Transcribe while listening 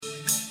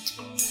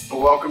Well,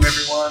 welcome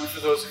everyone.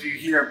 For those of you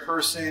here in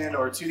person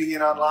or tuning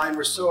in online,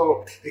 we're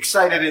so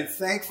excited and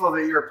thankful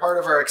that you're a part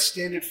of our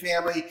extended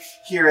family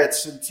here at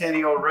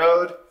Centennial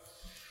Road.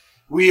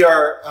 We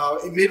are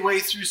midway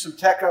through some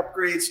tech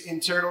upgrades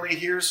internally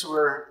here, so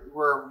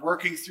we're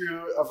working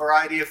through a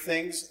variety of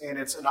things, and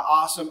it's an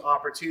awesome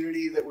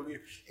opportunity that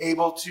we're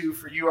able to,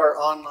 for you, our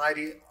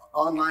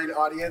online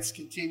audience,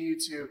 continue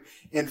to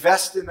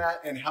invest in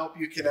that and help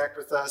you connect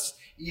with us,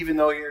 even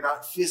though you're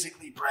not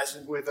physically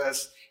present with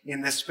us in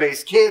this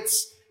space.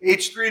 Kids,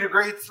 age 3 to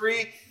grade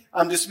 3,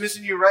 I'm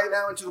dismissing you right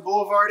now into the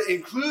boulevard,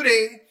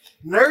 including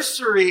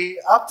nursery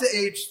up to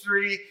age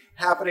 3,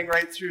 happening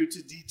right through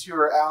to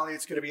Detour Alley.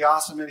 It's going to be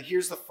awesome. And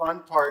here's the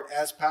fun part,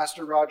 as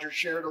Pastor Roger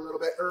shared a little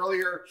bit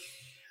earlier,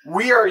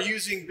 we are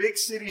using Big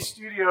City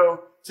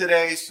Studio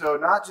today, so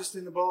not just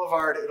in the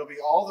boulevard, it'll be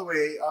all the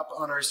way up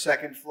on our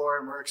second floor,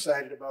 and we're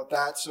excited about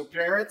that. So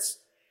parents,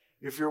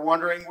 if you're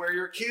wondering where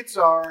your kids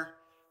are,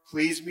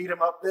 please meet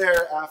them up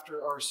there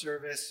after our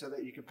service so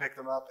that you can pick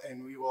them up,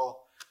 and we will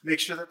make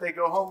sure that they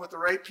go home with the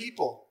right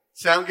people.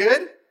 Sound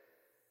good?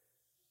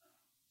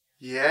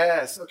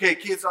 Yes. Okay,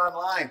 kids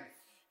online,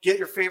 get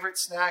your favorite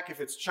snack. If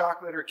it's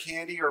chocolate or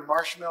candy or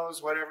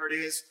marshmallows, whatever it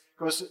is,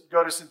 go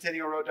to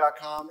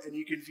centennialroad.com, and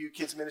you can view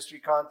kids ministry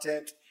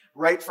content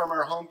right from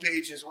our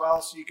homepage as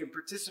well, so you can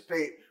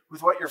participate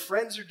with what your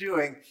friends are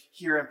doing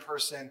here in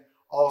person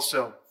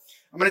also.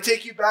 I'm going to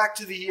take you back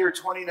to the year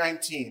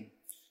 2019.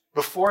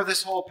 Before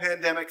this whole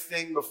pandemic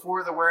thing,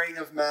 before the wearing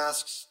of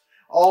masks,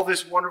 all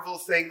this wonderful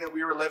thing that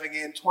we were living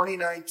in,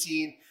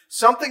 2019,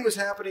 something was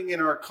happening in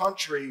our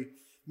country.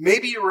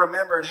 Maybe you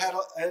remember it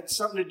had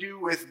something to do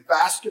with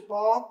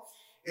basketball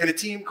and a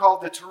team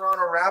called the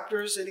Toronto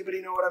Raptors.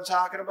 Anybody know what I'm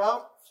talking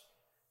about?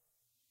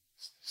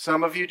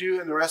 Some of you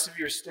do, and the rest of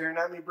you are staring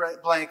at me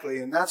blankly,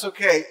 and that's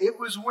okay. It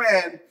was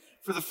when,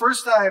 for the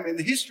first time in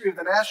the history of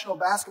the National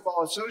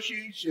Basketball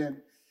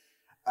Association,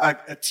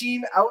 a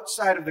team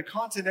outside of the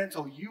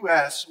continental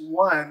U.S.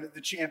 won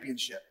the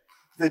championship,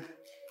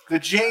 the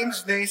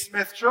James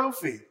Naismith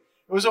Trophy. It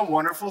was a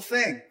wonderful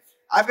thing.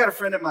 I've got a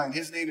friend of mine.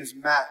 His name is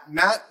Matt.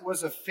 Matt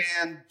was a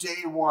fan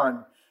day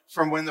one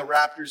from when the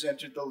Raptors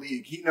entered the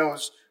league. He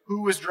knows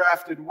who was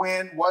drafted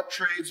when, what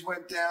trades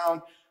went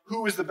down,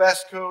 who was the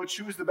best coach,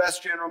 who was the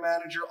best general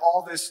manager,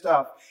 all this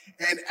stuff.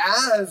 And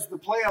as the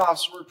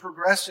playoffs were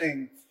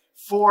progressing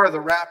for the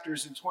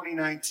Raptors in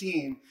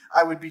 2019,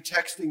 I would be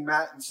texting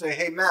Matt and say,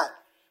 hey, Matt,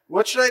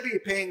 what should I be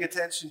paying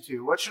attention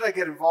to? What should I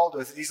get involved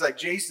with? And he's like,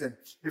 Jason,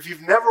 if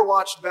you've never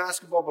watched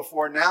basketball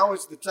before, now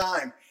is the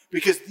time,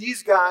 because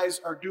these guys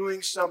are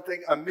doing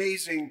something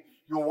amazing.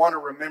 You'll want to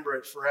remember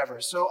it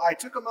forever. So I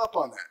took him up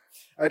on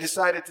that. I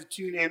decided to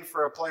tune in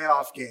for a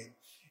playoff game.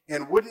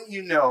 And wouldn't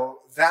you know,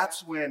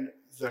 that's when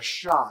the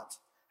shot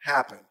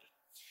happened.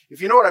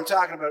 If you know what I'm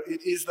talking about,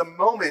 it is the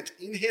moment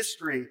in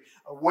history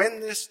when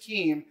this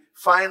team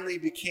finally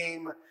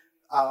became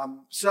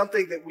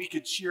something that we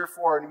could cheer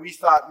for, and we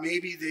thought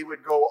maybe they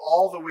would go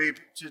all the way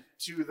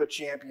to the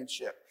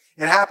championship.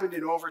 It happened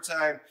in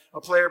overtime.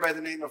 A player by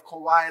the name of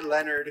Kawhi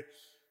Leonard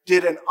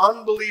did an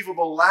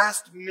unbelievable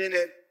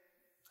last-minute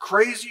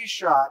crazy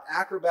shot,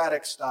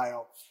 acrobatic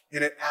style,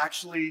 and it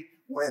actually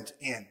went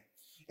in.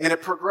 And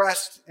it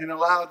progressed and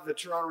allowed the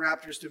Toronto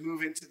Raptors to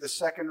move into the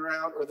second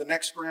round, or the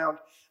next round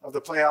of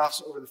the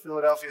playoffs, over the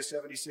Philadelphia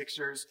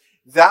 76ers.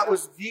 That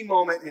was the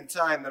moment in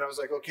time that I was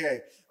like,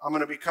 okay, I'm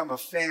going to become a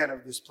fan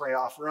of this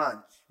playoff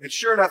run. And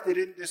sure enough, they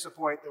didn't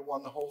disappoint. They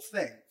won the whole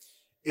thing.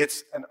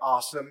 It's an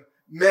awesome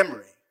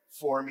memory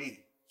for me,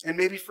 and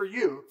maybe for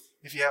you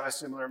if you have a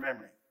similar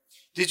memory.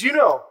 Did you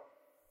know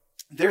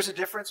there's a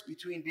difference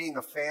between being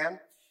a fan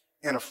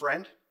and a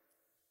friend?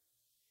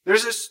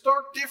 There's a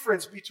stark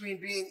difference between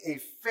being a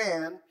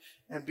fan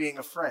and being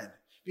a friend.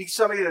 Being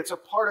somebody that's a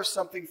part of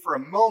something for a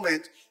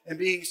moment and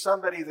being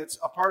somebody that's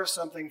a part of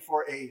something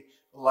for a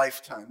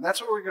lifetime.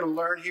 That's what we're going to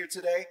learn here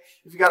today.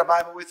 If you got a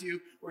Bible with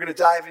you, we're going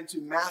to dive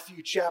into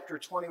Matthew chapter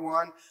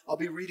 21. I'll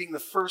be reading the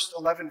first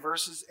 11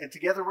 verses, and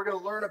together we're going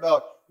to learn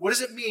about what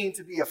does it mean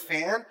to be a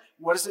fan?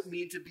 What does it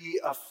mean to be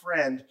a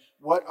friend?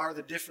 What are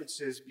the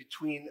differences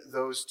between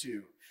those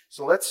two?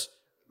 So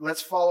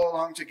let's follow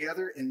along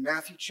together in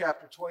Matthew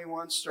chapter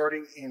 21,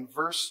 starting in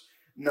verse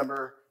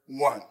number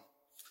 1.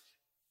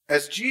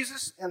 As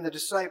Jesus and the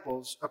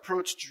disciples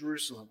approached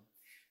Jerusalem,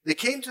 they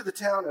came to the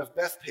town of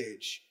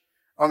Bethphage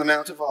on the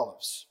Mount of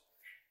Olives.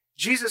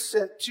 Jesus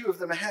sent 2 of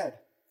them ahead.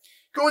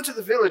 Go into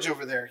the village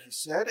over there, he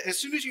said. As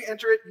soon as you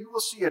enter it, you will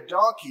see a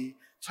donkey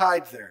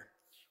tied there,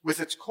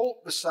 with its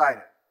colt beside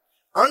it.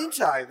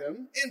 Untie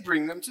them and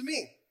bring them to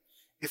me.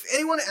 If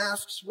anyone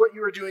asks what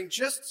you are doing,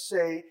 just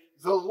say,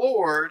 the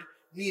Lord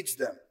needs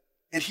them,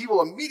 and he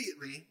will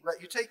immediately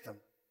let you take them.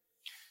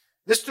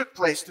 This took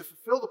place to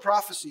fulfill the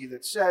prophecy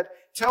that said,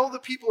 tell the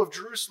people of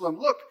Jerusalem,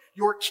 look,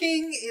 your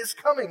king is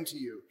coming to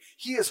you.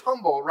 He is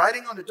humble,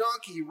 riding on a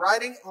donkey,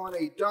 riding on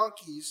a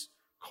donkey's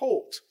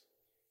colt.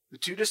 The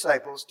 2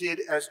 disciples did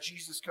as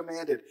Jesus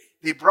commanded.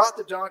 They brought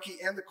the donkey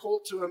and the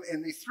colt to him,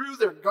 and they threw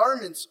their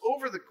garments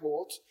over the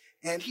colt,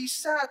 and he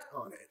sat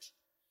on it.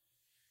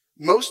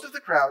 Most of the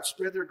crowd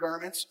spread their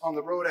garments on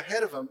the road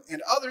ahead of him,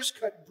 and others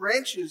cut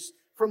branches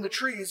from the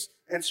trees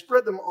and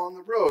spread them on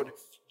the road.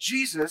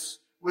 Jesus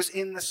was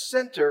in the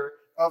center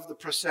of the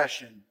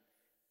procession,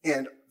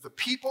 and the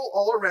people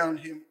all around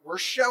him were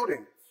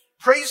shouting,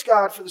 "Praise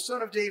God for the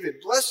Son of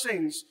David.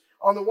 Blessings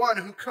on the one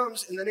who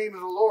comes in the name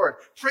of the Lord.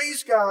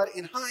 Praise God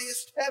in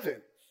highest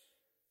heaven."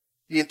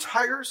 The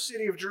entire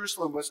city of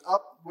Jerusalem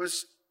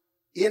was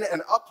in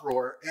an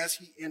uproar as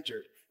he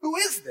entered. "Who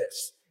is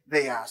this?"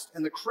 they asked.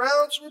 And the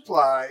crowds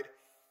replied,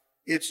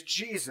 "It's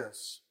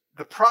Jesus,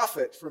 the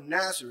prophet from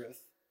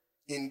Nazareth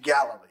in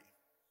Galilee."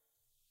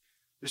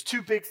 There's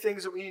two big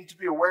things that we need to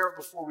be aware of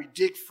before we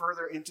dig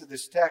further into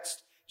this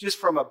text, just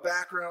from a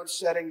background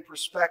setting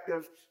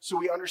perspective, so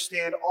we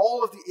understand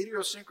all of the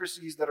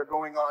idiosyncrasies that are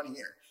going on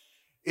here.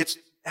 It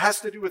has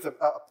to do with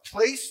a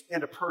place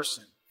and a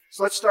person.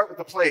 So let's start with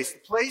the place. The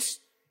place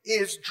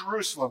is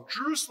Jerusalem.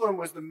 Jerusalem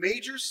was the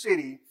major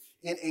city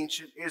in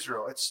ancient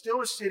Israel. It's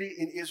still a city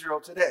in Israel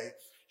today.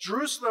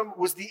 Jerusalem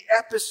was the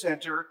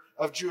epicenter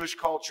of Jewish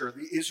culture,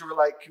 the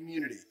Israelite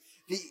community,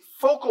 the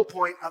focal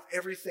point of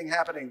everything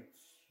happening.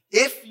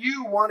 If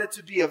you wanted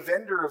to be a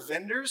vendor of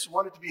vendors,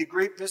 wanted to be a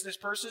great business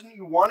person,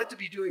 you wanted to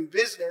be doing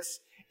business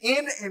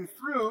in and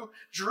through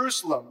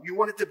Jerusalem. You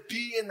wanted to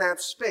be in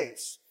that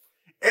space.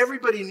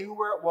 Everybody knew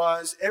where it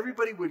was.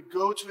 Everybody would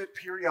go to it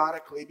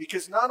periodically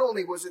because not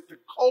only was it the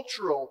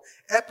cultural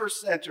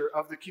epicenter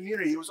of the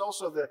community, it was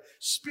also the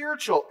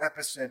spiritual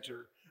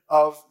epicenter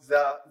of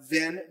the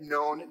then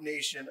known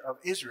nation of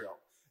Israel.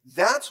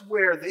 That's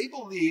where they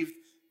believed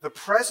the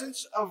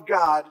presence of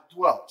God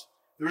dwelt.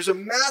 There was a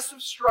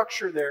massive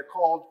structure there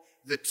called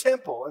the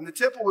temple, and the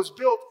temple was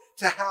built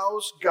to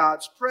house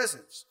God's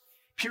presence.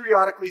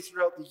 Periodically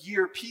throughout the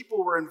year,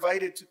 people were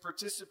invited to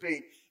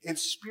participate in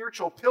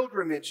spiritual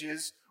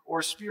pilgrimages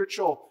or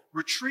spiritual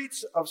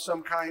retreats of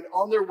some kind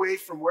on their way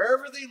from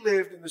wherever they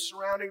lived in the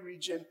surrounding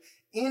region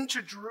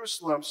into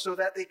Jerusalem so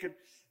that they could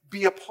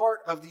be a part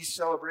of these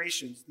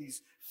celebrations,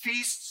 these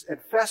feasts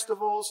and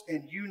festivals,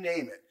 and you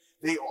name it.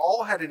 They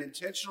all had an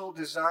intentional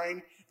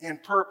design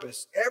and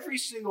purpose, every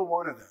single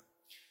one of them.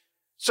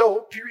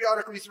 So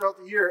periodically throughout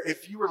the year,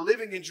 if you were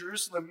living in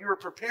Jerusalem, you were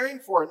preparing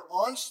for an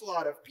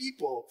onslaught of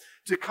people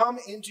to come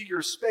into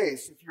your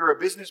space. If you're a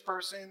business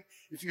person,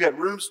 if you had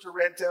rooms to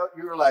rent out,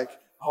 you were like,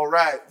 all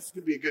right, this is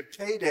going to be a good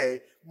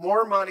payday.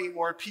 More money,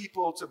 more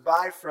people to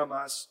buy from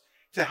us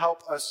to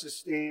help us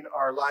sustain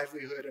our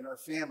livelihood and our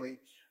family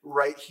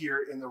right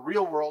here in the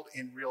real world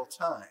in real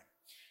time.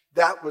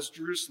 That was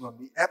Jerusalem,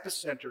 the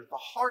epicenter, the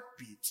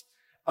heartbeat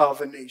of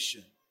a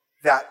nation.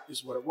 That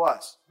is what it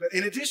was. But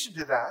in addition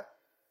to that,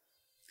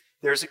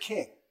 there's a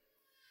king.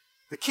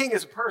 The king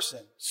is a person,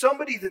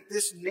 somebody that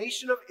this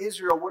nation of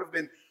Israel would have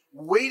been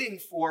waiting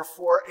for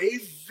a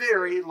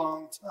very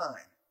long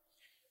time.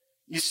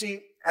 You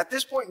see, at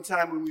this point in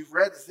time, when we've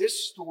read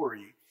this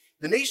story,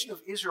 the nation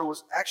of Israel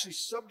was actually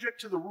subject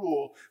to the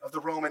rule of the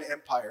Roman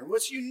Empire. And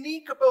what's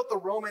unique about the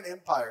Roman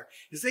Empire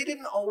is they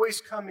didn't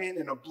always come in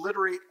and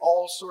obliterate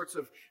all sorts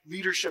of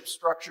leadership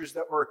structures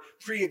that were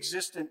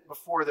pre-existent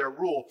before their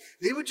rule.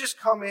 They would just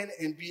come in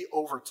and be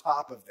over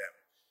top of them.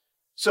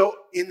 So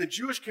in the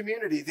Jewish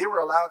community, they were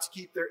allowed to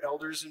keep their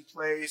elders in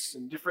place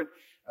and different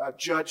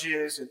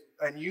judges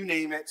and you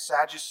name it,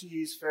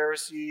 Sadducees,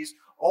 Pharisees,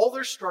 all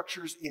their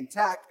structures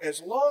intact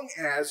as long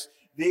as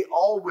they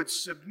all would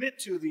submit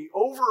to the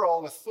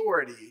overall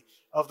authority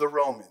of the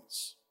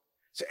Romans.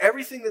 So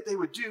everything that they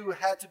would do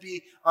had to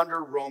be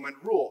under Roman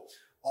rule.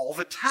 All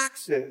the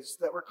taxes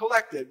that were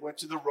collected went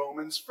to the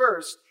Romans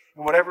first,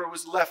 and whatever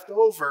was left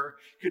over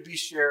could be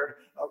shared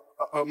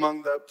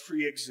among the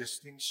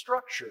pre-existing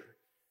structure.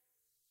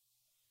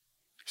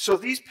 So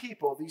these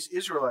people, these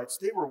Israelites,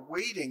 they were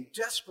waiting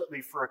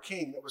desperately for a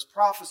king that was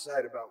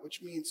prophesied about,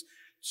 which means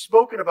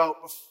spoken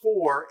about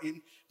before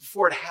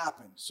it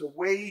happened. So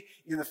way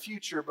in the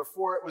future,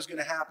 before it was going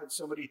to happen,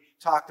 somebody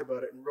talked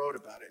about it and wrote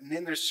about it. And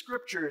in their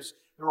scriptures,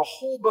 there are a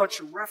whole bunch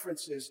of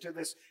references to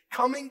this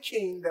coming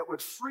king that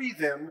would free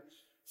them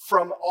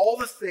from all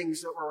the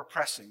things that were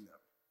oppressing them.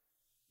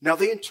 Now,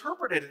 they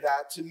interpreted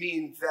that to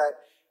mean that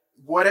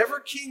whatever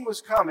king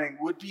was coming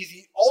would be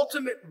the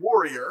ultimate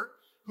warrior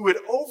who would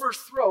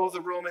overthrow the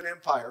Roman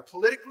Empire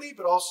politically,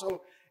 but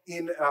also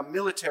in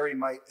military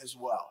might as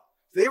well.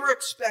 They were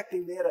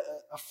expecting, they had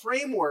a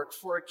framework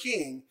for a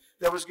king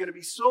that was going to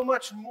be so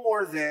much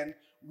more than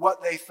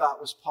what they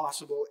thought was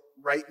possible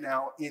right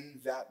now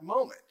in that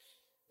moment.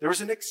 There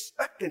was an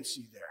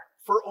expectancy there.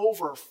 For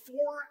over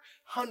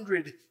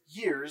 400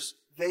 years,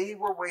 they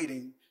were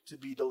waiting to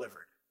be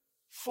delivered.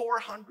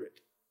 400.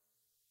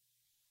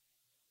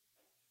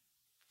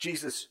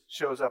 Jesus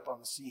shows up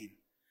on the scene.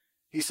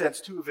 He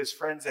sends two of his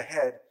friends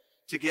ahead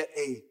to get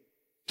a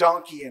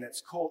donkey and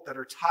its colt that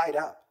are tied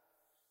up.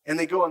 And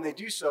they go and they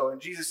do so.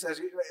 And Jesus says,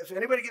 if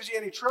anybody gives you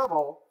any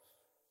trouble,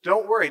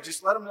 don't worry.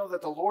 Just let them know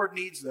that the Lord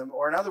needs them.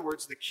 Or in other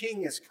words, the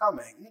king is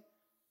coming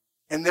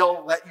and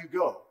they'll let you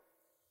go.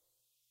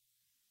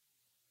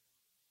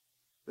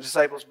 The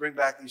disciples bring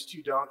back these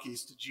two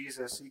donkeys to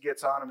Jesus. He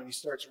gets on them and he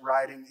starts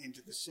riding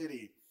into the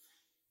city.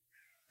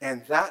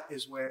 And that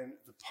is when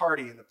the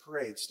party and the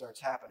parade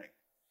starts happening.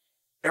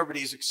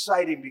 Everybody's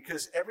excited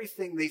because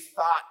everything they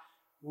thought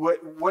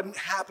wouldn't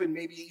happen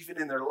maybe even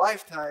in their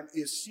lifetime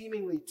is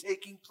seemingly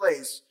taking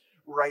place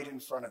right in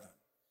front of them.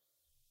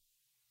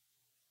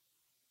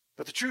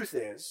 But the truth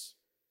is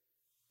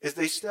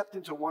they stepped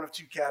into one of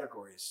two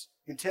categories,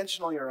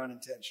 intentionally or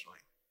unintentionally.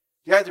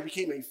 They either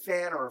became a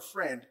fan or a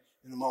friend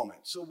in the moment.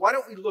 So why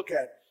don't we look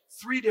at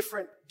three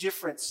different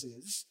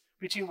differences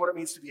between what it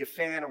means to be a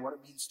fan and what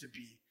it means to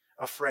be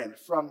a friend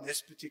from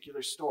this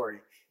particular story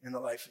in the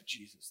life of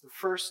Jesus. The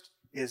first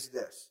is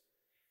this.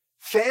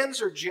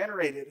 Fans are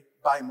generated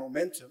by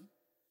momentum.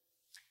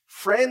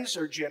 Friends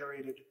are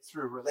generated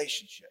through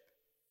relationship.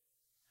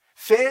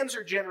 Fans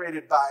are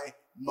generated by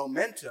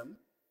momentum.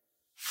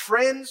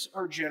 Friends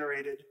are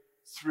generated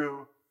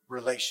through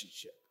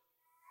relationship.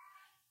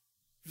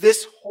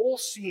 This whole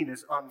scene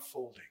is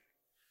unfolding.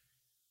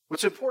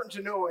 What's important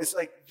to know is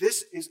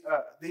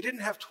they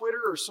didn't have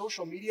Twitter or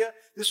social media.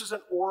 This was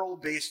an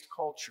oral-based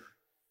culture.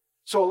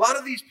 So a lot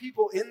of these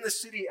people in the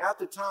city at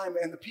the time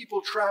and the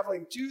people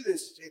traveling to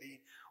this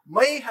city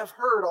may have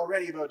heard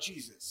already about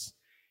Jesus.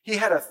 He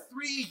had a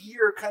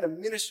 3-year kind of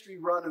ministry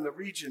run in the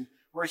region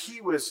where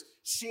he was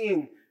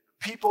seeing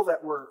people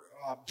that were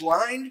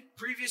blind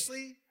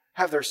previously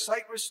have their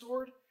sight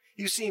restored.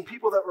 He was seeing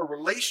people that were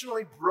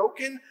relationally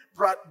broken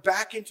brought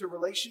back into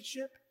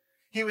relationship.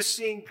 He was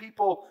seeing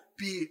people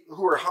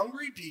who were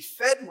hungry be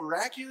fed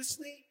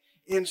miraculously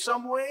in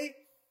some way.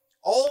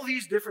 All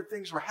these different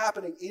things were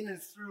happening in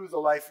and through the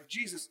life of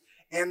Jesus,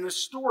 and the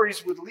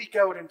stories would leak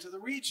out into the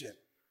region.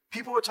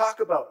 People would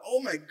talk about,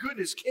 oh my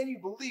goodness, can you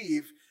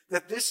believe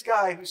that this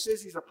guy who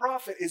says he's a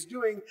prophet is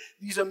doing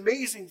these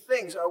amazing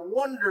things? I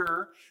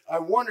wonder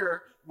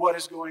what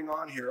is going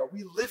on here. Are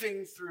we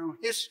living through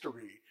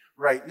history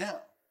right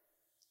now?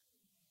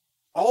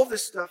 All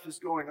this stuff is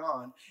going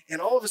on,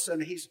 and all of a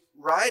sudden he's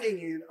riding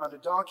in on a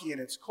donkey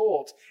and its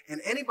colt, and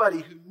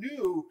anybody who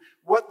knew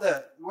what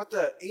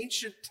the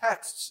ancient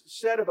texts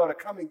said about a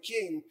coming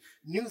king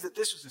knew that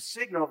this was a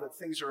signal that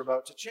things are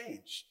about to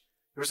change.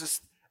 There was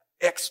this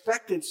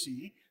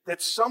expectancy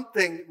that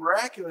something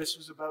miraculous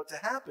was about to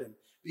happen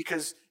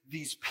because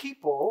these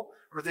people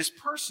or this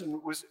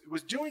person was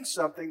doing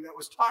something that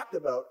was talked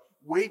about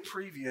way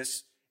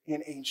previous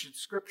in ancient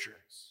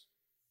scriptures.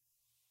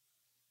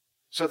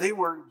 So they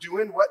were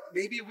doing what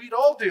maybe we'd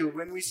all do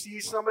when we see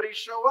somebody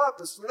show up,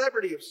 a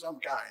celebrity of some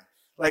kind.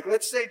 Like,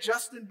 let's say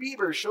Justin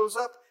Bieber shows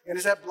up and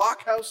is at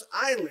Blockhouse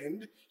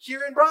Island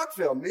here in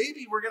Brockville.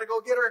 Maybe we're going to go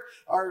get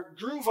our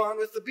groove on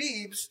with the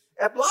Biebs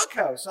at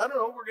Blockhouse. I don't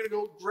know. We're going to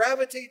go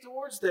gravitate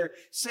towards there,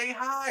 say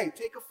hi,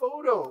 take a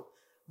photo.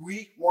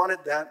 We wanted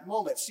that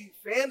moment. See,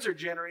 fans are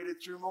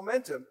generated through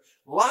momentum.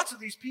 Lots of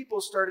these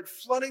people started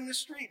flooding the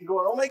street and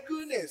going, oh my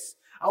goodness,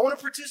 I want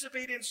to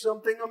participate in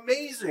something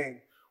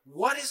amazing.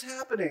 What is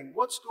happening?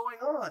 What's going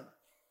on?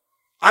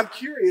 I'm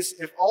curious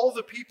if all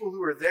the people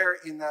who were there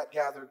in that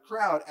gathered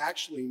crowd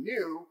actually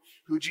knew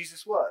who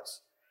Jesus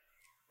was.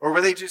 Or were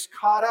they just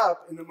caught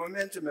up in the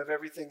momentum of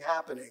everything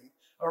happening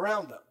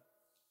around them?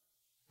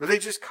 Were they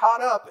just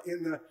caught up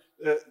in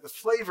the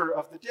flavor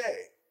of the day,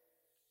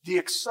 the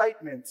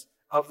excitement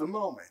of the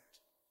moment?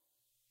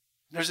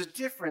 There's a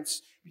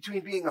difference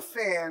between being a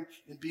fan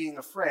and being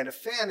a friend. A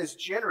fan is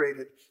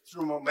generated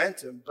through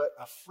momentum, but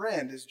a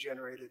friend is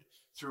generated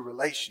through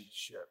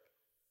relationship.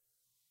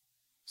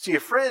 See, a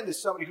friend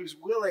is somebody who's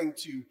willing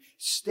to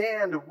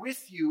stand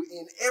with you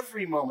in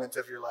every moment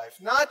of your life,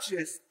 not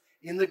just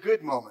in the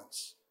good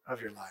moments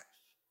of your life.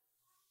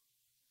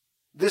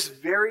 This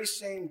very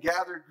same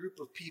gathered group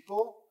of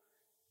people,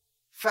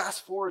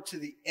 fast forward to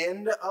the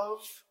end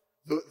of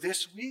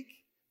this week,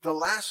 the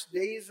last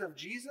days of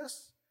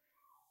Jesus,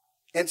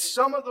 and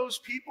some of those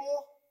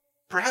people,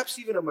 perhaps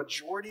even a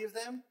majority of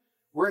them,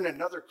 were in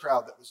another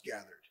crowd that was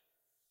gathered.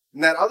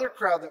 And that other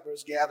crowd that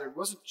was gathered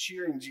wasn't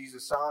cheering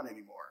Jesus on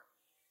anymore.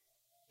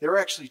 They were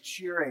actually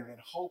cheering and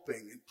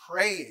hoping and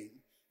praying,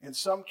 in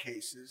some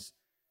cases,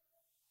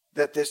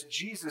 that this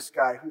Jesus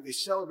guy who they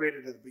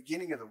celebrated at the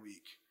beginning of the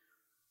week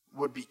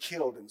would be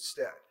killed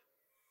instead.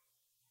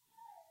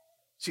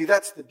 See,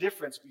 that's the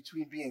difference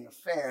between being a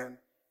fan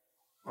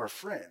or a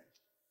friend.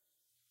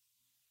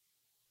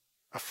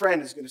 A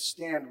friend is going to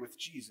stand with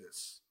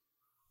Jesus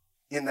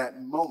in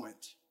that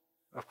moment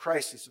of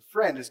crisis. A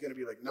friend is going to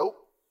be like, nope,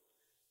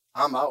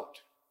 I'm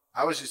out.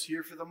 I was just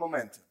here for the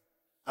momentum.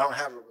 I don't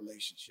have a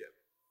relationship.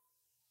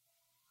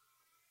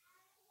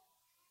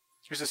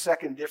 Here's a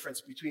second difference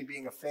between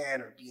being a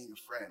fan or being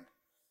a friend.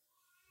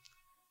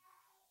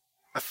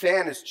 A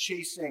fan is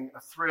chasing a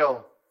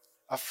thrill.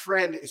 A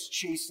friend is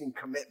chasing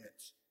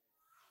commitment.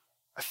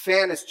 A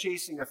fan is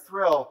chasing a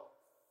thrill.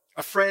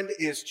 A friend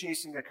is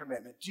chasing a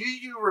commitment. Do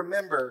you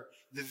remember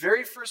the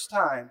very first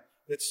time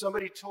that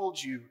somebody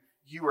told you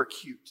you were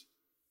cute?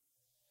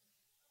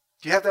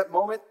 Do you have that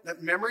moment,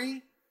 that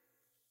memory?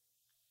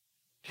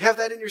 Do you have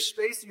that in your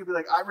space? And you'll be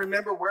like, I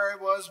remember where I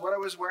was, what I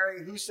was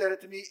wearing, who said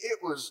it to me. It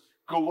was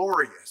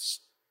glorious.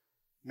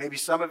 Maybe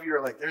some of you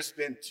are like, there's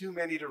been too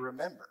many to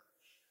remember.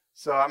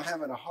 So I'm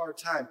having a hard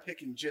time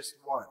picking just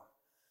one.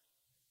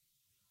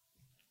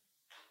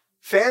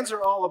 Fans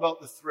are all about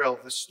the thrill,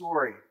 the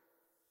story,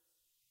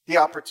 the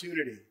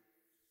opportunity.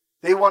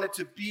 They wanted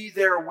to be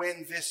there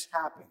when this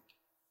happened.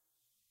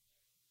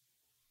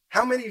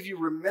 How many of you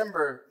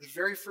remember the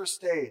very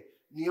first day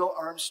Neil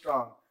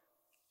Armstrong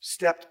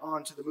stepped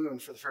onto the moon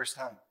for the first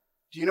time?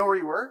 Do you know where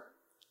you were?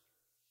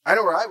 I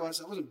know where I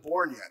was. I wasn't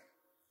born yet.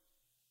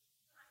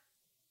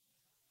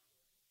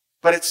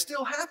 But it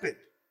still happened.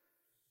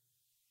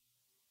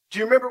 Do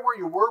you remember where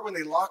you were when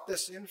they locked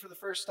us in for the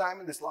first time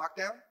in this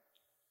lockdown?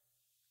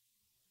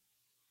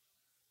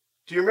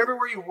 Do you remember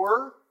where you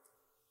were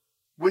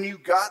when you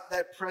got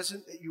that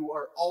present that you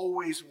are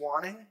always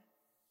wanting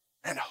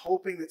and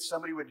hoping that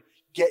somebody would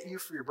get you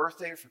for your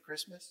birthday or for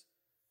Christmas?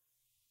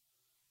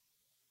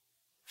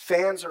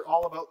 Fans are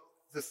all about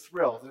the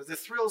thrill. They're the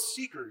thrill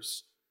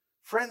seekers.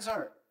 Friends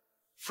aren't.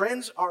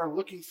 Friends are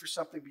looking for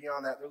something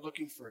beyond that. They're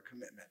looking for a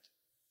commitment.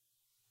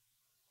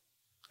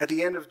 At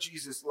the end of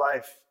Jesus'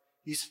 life,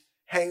 he's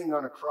hanging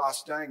on a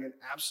cross, dying an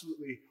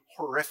absolutely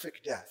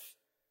horrific death.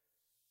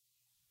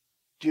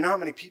 Do you know how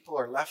many people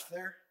are left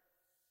there?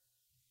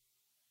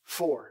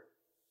 4.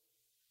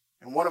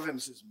 And one of them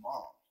is his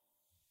mom.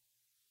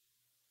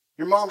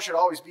 Your mom should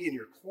always be in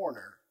your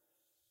corner.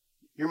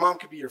 Your mom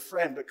could be your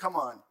friend, but come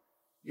on.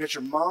 You got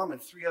your mom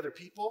and 3 other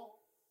people?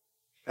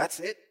 That's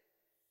it?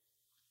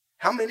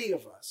 How many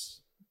of us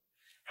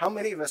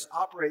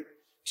operate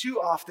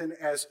too often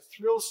as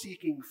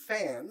thrill-seeking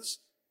fans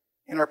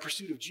in our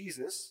pursuit of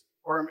Jesus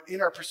or in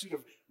our pursuit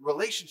of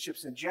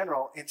relationships in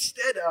general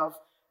instead of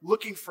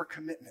looking for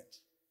commitment?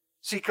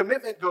 See,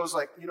 commitment goes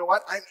like, you know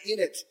what? I'm in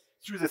it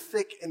through the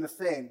thick and the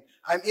thin.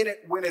 I'm in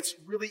it when it's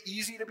really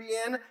easy to be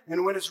in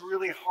and when it's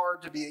really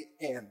hard to be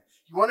in.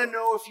 You want to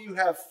know if you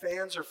have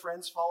fans or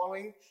friends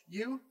following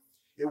you?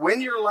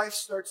 When your life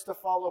starts to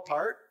fall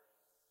apart,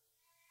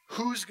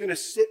 who's going to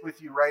sit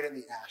with you right in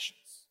the ashes?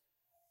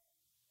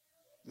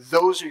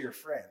 Those are your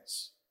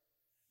friends.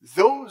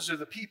 Those are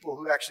the people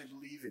who actually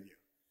believe in you.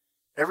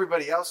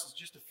 Everybody else is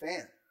just a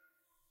fan.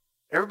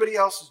 Everybody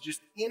else is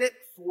just in it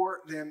for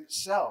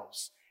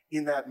themselves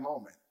in that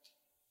moment.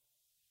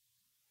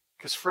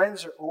 Because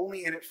friends are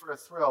only in it for a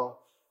thrill,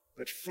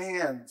 but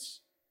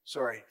fans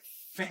are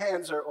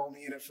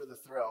only in it for the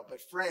thrill,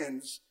 but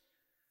friends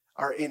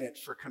are in it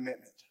for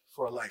commitment,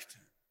 for a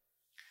lifetime.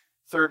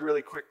 Third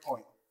really quick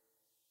point.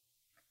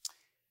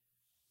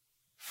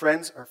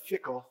 Fans are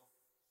fickle.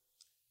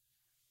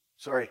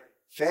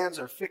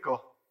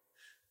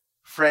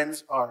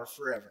 Friends are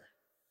forever.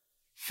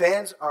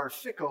 Fans are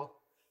fickle.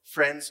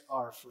 Friends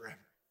are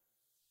forever.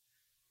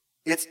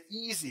 It's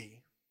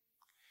easy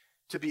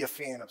to be a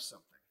fan of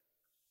something.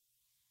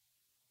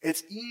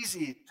 It's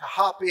easy to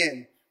hop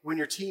in when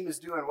your team is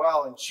doing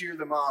well and cheer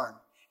them on.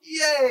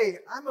 Yay,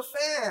 I'm a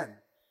fan.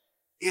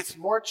 It's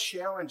more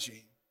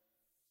challenging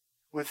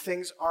when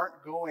things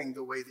aren't going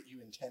the way that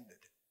you intended.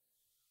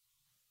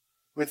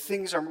 When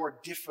things are more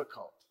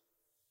difficult.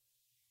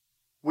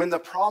 When the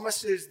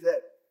promises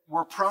that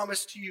were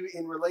promised to you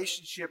in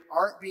relationship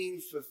aren't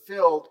being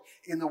fulfilled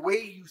in the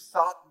way you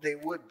thought they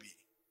would be.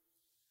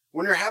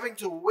 When you're having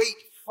to wait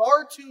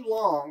far too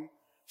long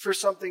for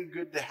something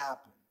good to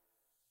happen.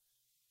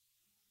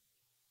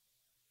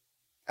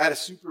 I had a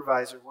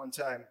supervisor one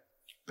time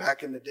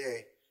back in the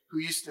day who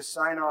used to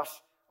sign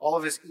off all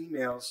of his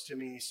emails to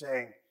me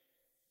saying,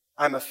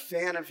 "I'm a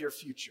fan of your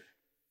future."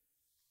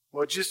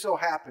 Well, it just so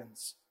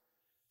happens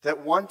that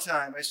one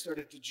time I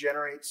started to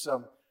generate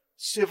some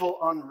civil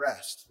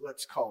unrest,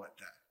 let's call it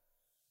that.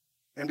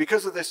 And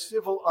because of this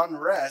civil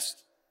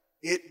unrest,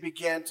 it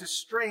began to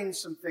strain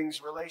some things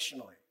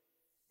relationally.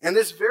 And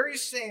this very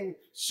same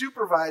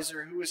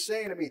supervisor who was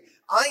saying to me,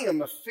 "I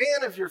am a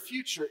fan of your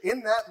future,"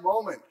 in that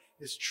moment,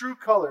 his true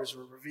colors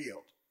were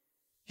revealed.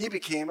 He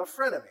became a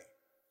frenemy.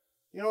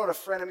 You know what a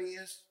frenemy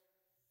is?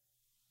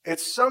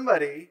 It's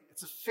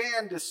a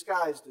fan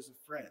disguised as a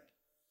friend.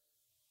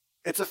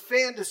 It's a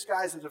fan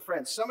disguised as a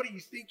friend. Somebody you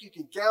think you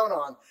can count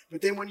on,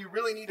 but then when you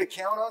really need to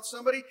count on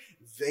somebody,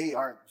 they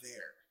aren't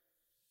there.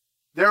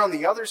 They're on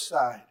the other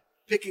side,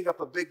 picking up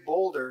a big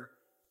boulder,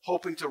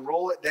 hoping to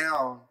roll it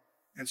down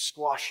and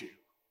squash you.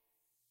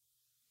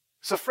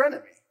 It's a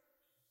frenemy.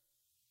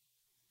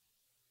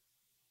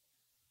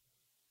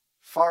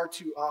 Far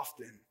too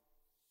often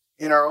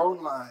in our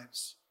own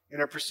lives, in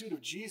our pursuit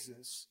of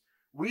Jesus,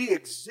 we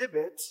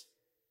exhibit,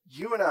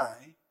 you and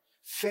I,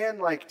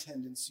 fan-like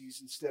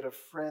tendencies instead of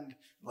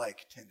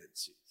friend-like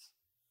tendencies.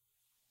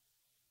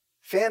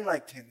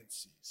 Fan-like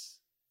tendencies.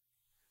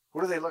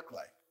 What do they look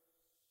like?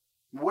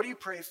 What do you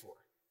pray for?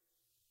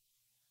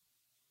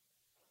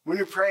 When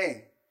you're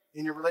praying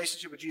in your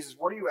relationship with Jesus,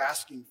 what are you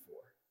asking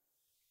for?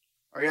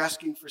 Are you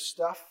asking for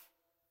stuff?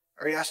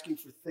 Are you asking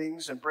for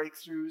things and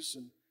breakthroughs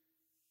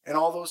and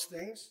all those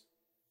things?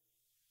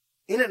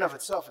 In and of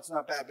itself, it's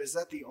not bad, but is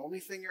that the only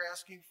thing you're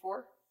asking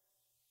for?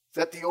 Is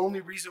that the only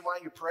reason why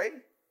you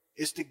pray?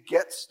 Is to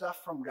get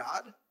stuff from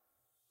God?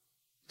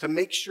 To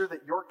make sure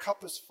that your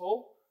cup is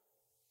full?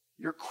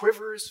 Your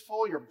quiver is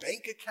full? Your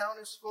bank account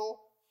is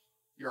full?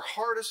 Your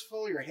heart is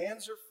full? Your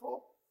hands are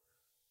full?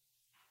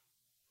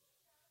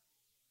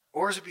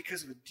 Or is it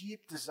because of a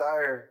deep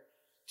desire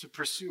to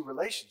pursue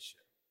relationship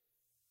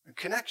and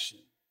connection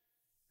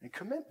and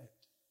commitment. I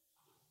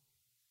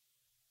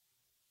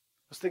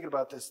was thinking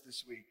about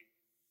this week.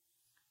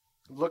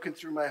 Looking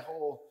through my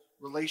whole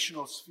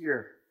relational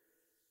sphere.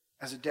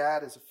 As a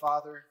dad, as a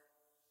father,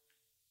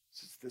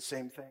 it's the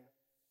same thing.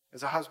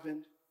 As a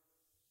husband,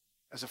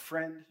 as a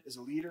friend, as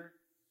a leader.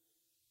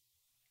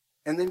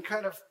 And then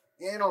kind of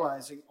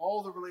analyzing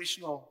all the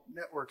relational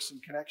networks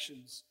and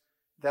connections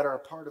that are a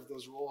part of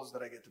those roles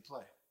that I get to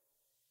play.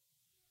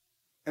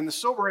 And the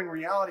sobering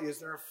reality is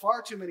there are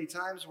far too many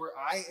times where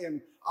I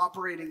am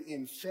operating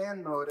in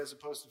fan mode as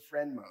opposed to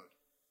friend mode.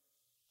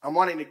 I'm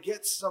wanting to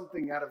get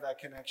something out of that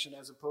connection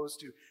as opposed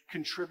to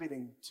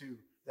contributing to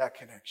that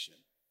connection.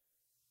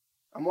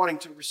 I'm wanting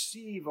to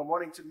receive. I'm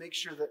wanting to make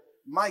sure that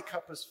my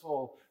cup is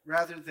full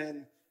rather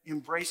than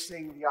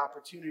embracing the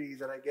opportunity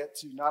that I get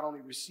to not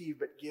only receive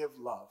but give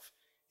love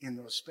in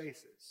those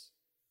spaces.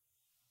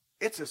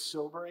 It's a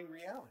sobering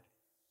reality.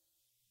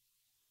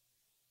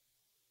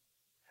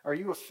 Are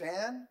you a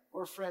fan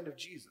or a friend of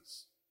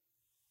Jesus?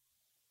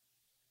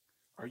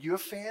 Are you a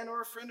fan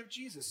or a friend of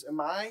Jesus? Am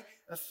I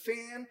a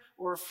fan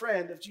or a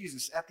friend of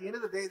Jesus? At the end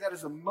of the day, that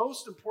is the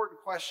most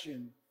important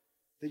question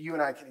that you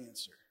and I can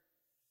answer.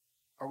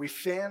 Are we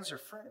fans or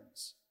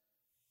friends?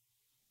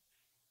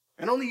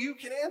 And only you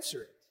can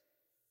answer it.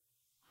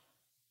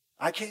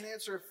 I can't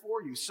answer it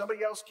for you.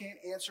 Somebody else can't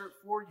answer it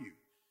for you.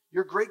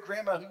 Your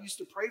great-grandma who used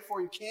to pray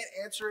for you can't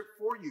answer it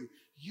for you.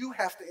 You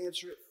have to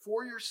answer it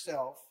for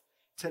yourself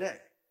today.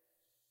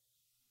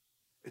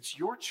 It's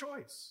your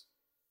choice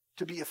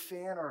to be a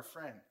fan or a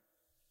friend.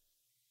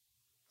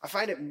 I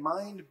find it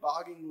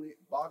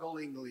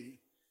mind-bogglingly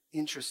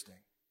interesting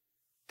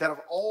that of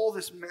all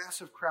this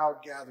massive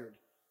crowd gathered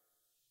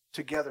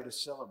together to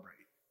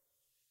celebrate,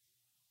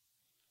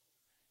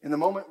 in the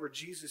moment where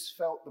Jesus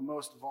felt the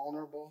most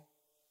vulnerable,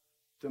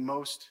 the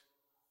most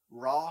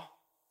raw,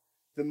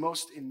 the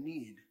most in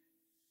need,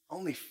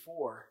 only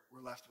 4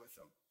 were left with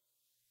him.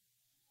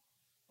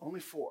 Only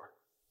 4.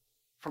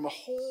 From a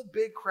whole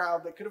big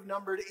crowd that could have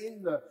numbered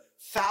in the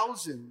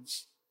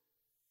thousands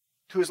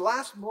to his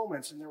last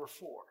moments, and there were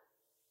 4.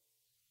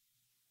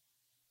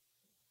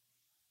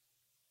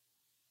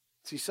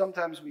 See,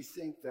 sometimes we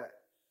think that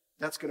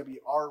that's going to be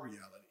our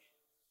reality.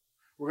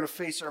 We're going to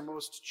face our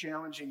most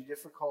challenging,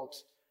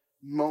 difficult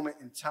moment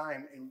in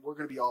time, and we're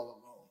going to be all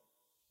alone.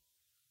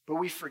 But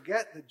we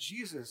forget that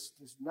Jesus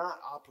does not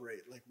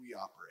operate like we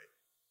operate.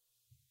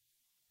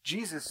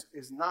 Jesus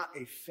is not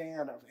a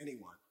fan of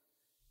anyone.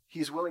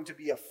 He's willing to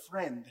be a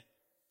friend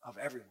of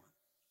everyone.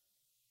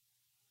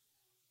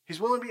 He's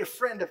willing to be a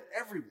friend of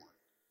everyone.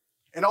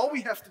 And all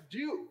we have to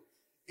do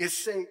is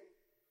say,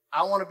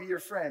 I want to be your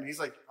friend. He's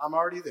like, I'm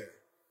already there.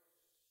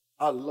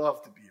 I'd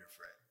love to be your friend.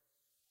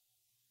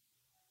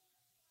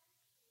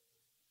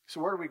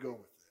 So where do we go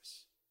with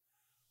this?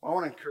 Well, I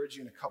want to encourage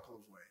you in a couple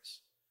of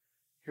ways.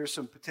 Here's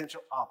some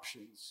potential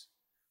options.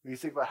 When you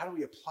think about how do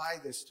we apply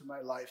this to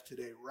my life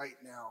today, right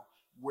now,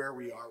 where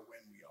we are,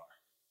 when we are.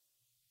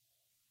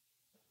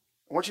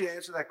 I want you to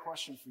answer that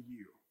question for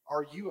you.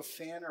 Are you a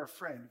fan or a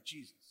friend of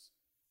Jesus?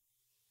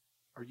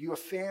 Are you a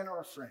fan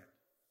or a friend?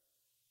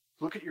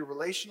 Look at your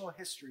relational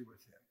history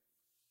with him.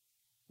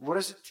 What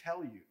does it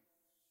tell you?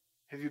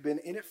 Have you been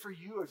in it for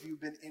you, or have you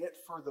been in it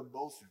for the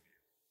both of you?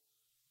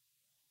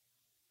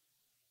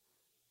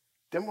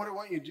 Then what I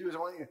want you to do is I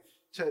want you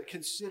to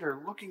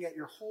consider looking at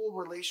your whole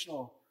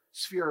relational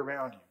sphere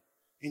around you.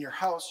 In your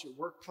house, your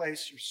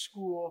workplace, your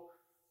school,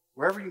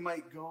 wherever you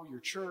might go, your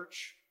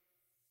church.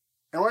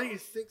 And I want you to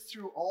think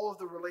through all of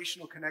the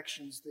relational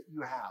connections that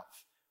you have,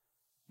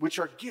 which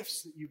are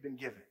gifts that you've been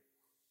given.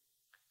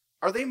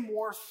 Are they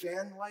more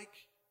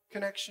fan-like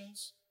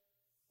connections,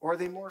 or are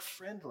they more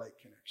friend-like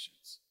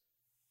connections?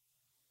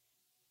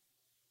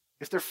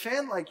 If they're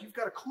fan-like, you've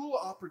got a cool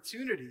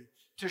opportunity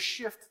to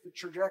shift the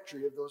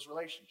trajectory of those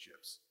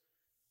relationships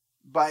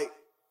by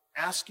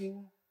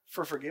asking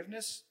for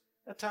forgiveness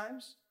at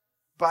times,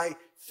 by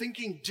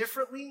thinking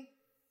differently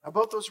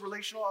about those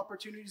relational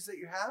opportunities that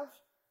you have,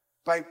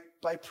 by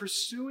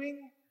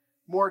pursuing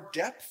more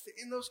depth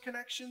in those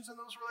connections and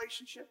those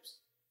relationships.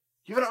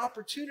 You have an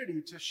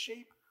opportunity to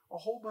shape a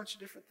whole bunch of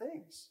different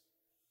things.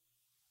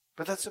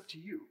 But that's up to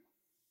you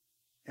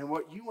and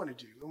what you want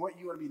to do and what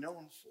you want to be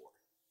known for.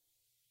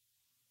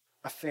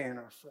 A fan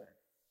or a friend.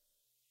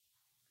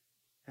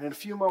 And in a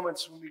few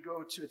moments when we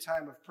go to a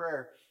time of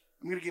prayer,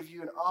 I'm going to give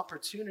you an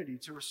opportunity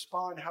to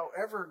respond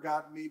however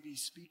God may be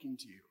speaking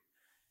to you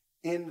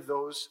in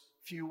those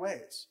few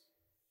ways.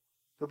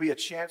 There'll be a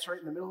chance right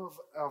in the middle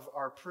of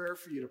our prayer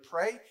for you to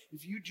pray.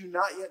 If you do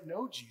not yet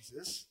know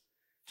Jesus,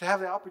 to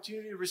have the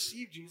opportunity to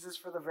receive Jesus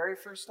for the very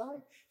first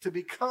time, to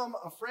become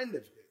a friend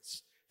of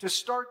his, to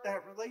start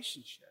that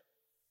relationship.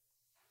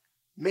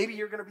 Maybe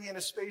you're going to be in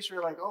a space where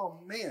you're like, oh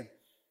man,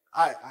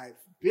 I've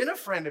been a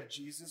friend of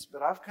Jesus,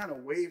 but I've kind of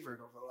wavered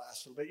over the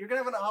last little bit. You're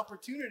going to have an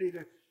opportunity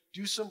to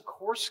do some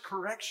course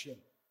correction.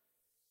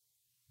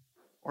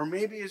 Or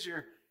maybe as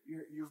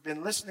you've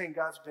been listening,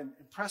 God's been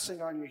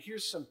impressing on you,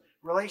 here's some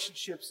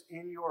relationships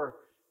in your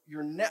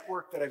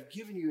network that I've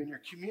given you, in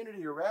your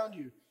community around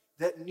you,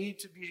 that need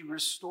to be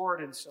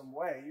restored in some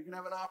way, you're going to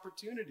have an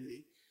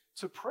opportunity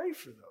to pray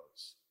for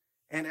those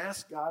and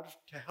ask God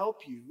to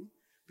help you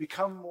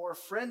become more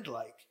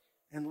friend-like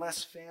and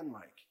less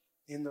fan-like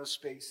in those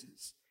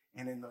spaces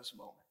and in those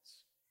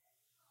moments.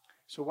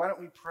 So why don't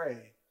we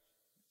pray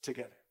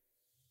together?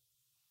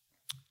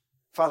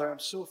 Father, I'm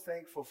so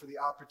thankful for the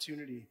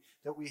opportunity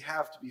that we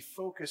have to be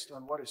focused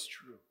on what is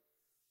true.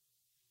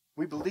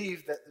 We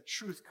believe that the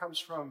truth comes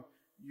from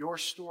your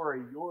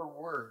story, your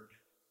word,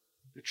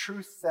 the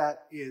truth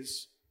that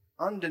is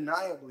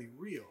undeniably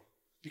real.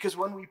 Because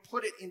when we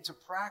put it into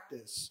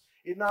practice,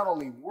 it not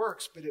only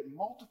works, but it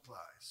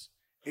multiplies,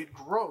 it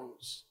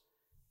grows.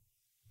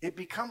 It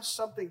becomes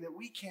something that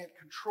we can't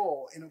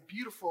control in a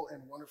beautiful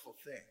and wonderful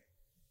thing.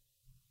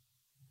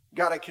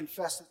 God, I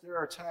confess that there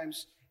are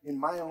times in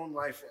my own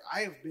life where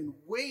I have been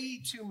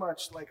way too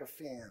much like a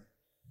fan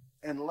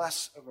and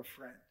less of a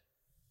friend.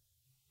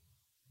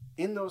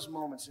 In those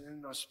moments and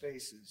in those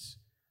spaces,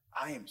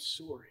 I am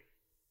sorry.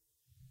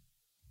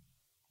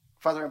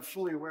 Father, I'm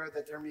fully aware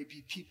that there may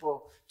be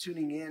people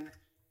tuning in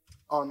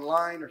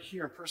online or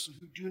here in person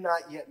who do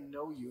not yet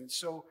know you. And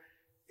so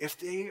if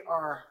they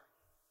are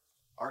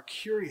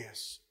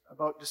curious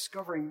about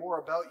discovering more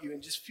about you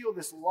and just feel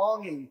this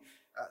longing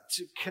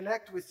to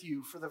connect with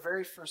you for the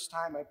very first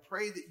time, I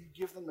pray that you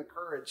give them the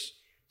courage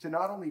to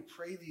not only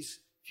pray these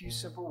few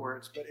simple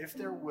words, but if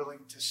they're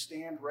willing to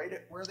stand right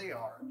at where they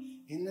are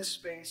in this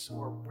space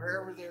or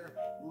wherever they're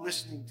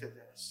listening to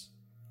this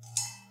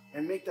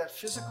and make that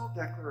physical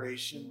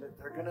declaration that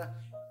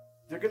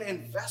they're gonna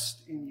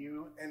invest in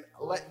you and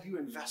let you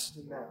invest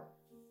in them.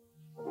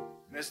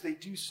 And as they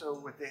do so,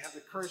 would they have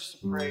the courage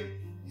to pray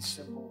these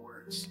simple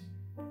words?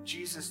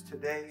 Jesus,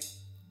 today,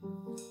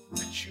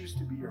 I choose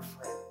to be your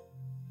friend.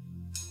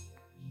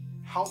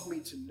 Help me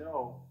to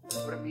know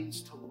what it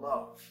means to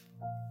love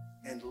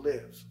and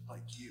live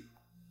like you.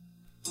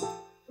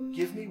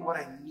 Give me what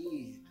I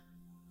need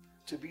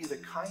to be the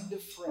kind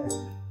of friend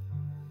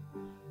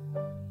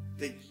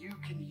that you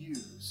can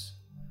use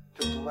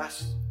to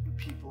bless the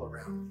people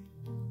around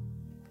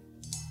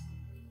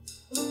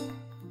me.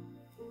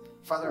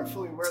 Father, I'm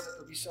fully aware that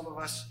there'll be some of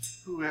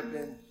us who have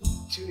been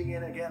tuning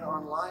in again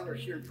online or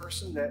here in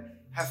person that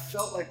have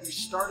felt like we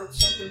started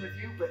something with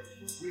you, but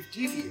we've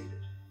deviated.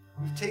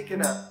 We've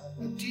taken a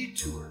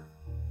detour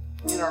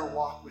in our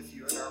walk with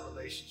you, in our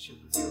relationship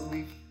with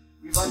you.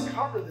 We've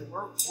uncovered that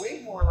we're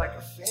way more like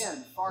a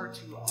fan far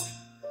too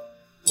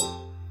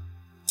often.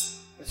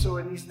 And so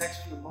in these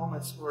next few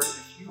moments, Lord,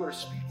 if you are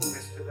speaking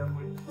this to them,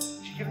 would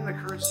you give them the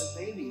courage that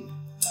they need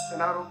to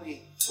not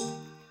only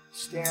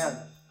stand,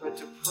 but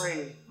to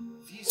pray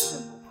these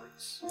simple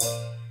words.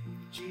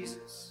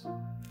 Jesus,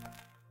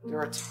 there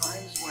are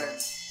times when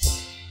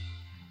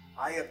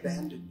I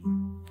abandon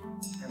you,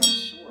 and I'm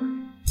sorry.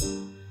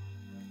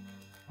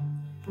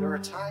 There are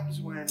times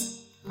when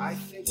I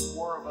think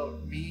more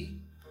about me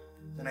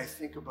than I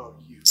think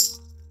about you,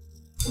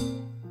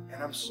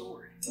 and I'm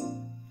sorry.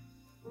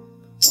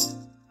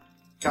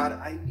 God,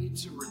 I need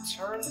to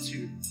return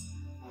to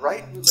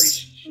right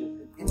relationship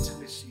and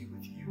intimacy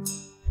with you.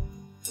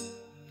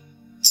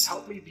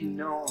 Help me be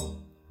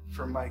known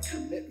for my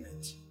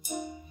commitment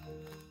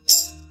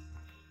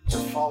to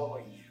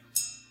following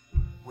you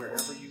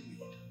wherever you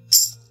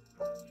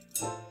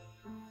lead.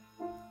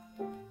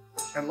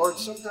 And Lord,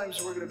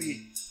 sometimes we're going to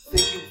be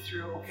thinking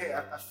through, okay,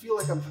 I feel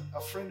like I'm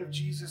a friend of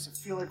Jesus. I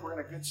feel like we're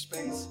in a good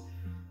space,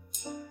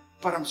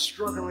 but I'm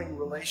struggling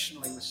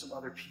relationally with some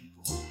other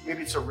people.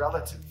 Maybe it's a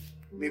relative.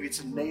 Maybe it's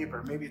a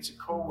neighbor. Maybe it's a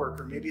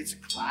coworker. Maybe it's a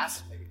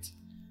classmate.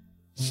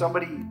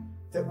 Somebody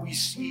that we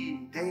see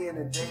day in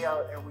and day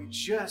out and we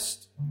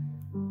just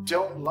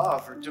don't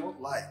love or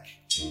don't like.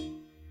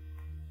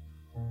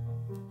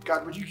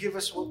 God, would you give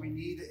us what we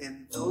need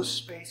in those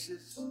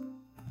spaces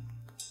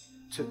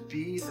to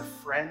be the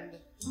friend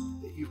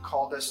that you've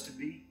called us to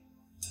be?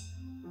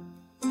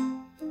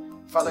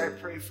 Father, I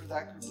pray for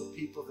that group of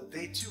people that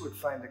they too would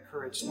find the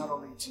courage not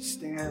only to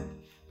stand,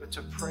 but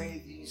to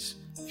pray these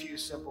few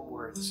simple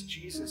words.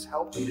 Jesus,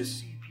 help me to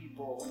see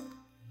people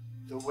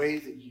the way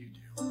that you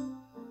do.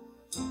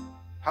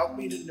 Help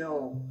me to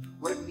know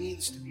what it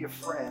means to be a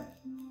friend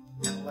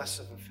and less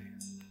of a fan.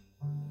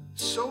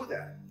 So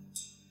that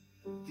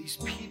these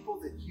people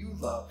that you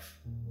love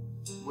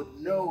would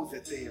know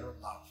that they are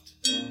loved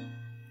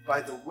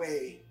by the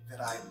way that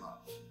I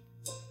love.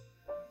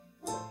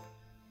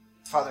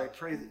 Father, I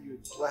pray that you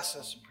would bless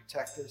us and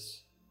protect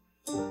us.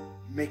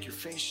 Make your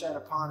face shine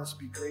upon us,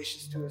 be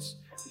gracious to us.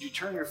 Would you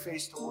turn your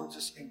face towards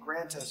us and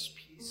grant us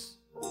peace?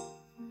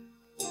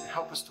 And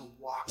help us to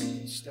walk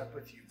in step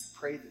with you. We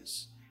pray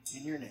this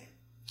in your name.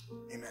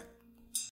 Amen.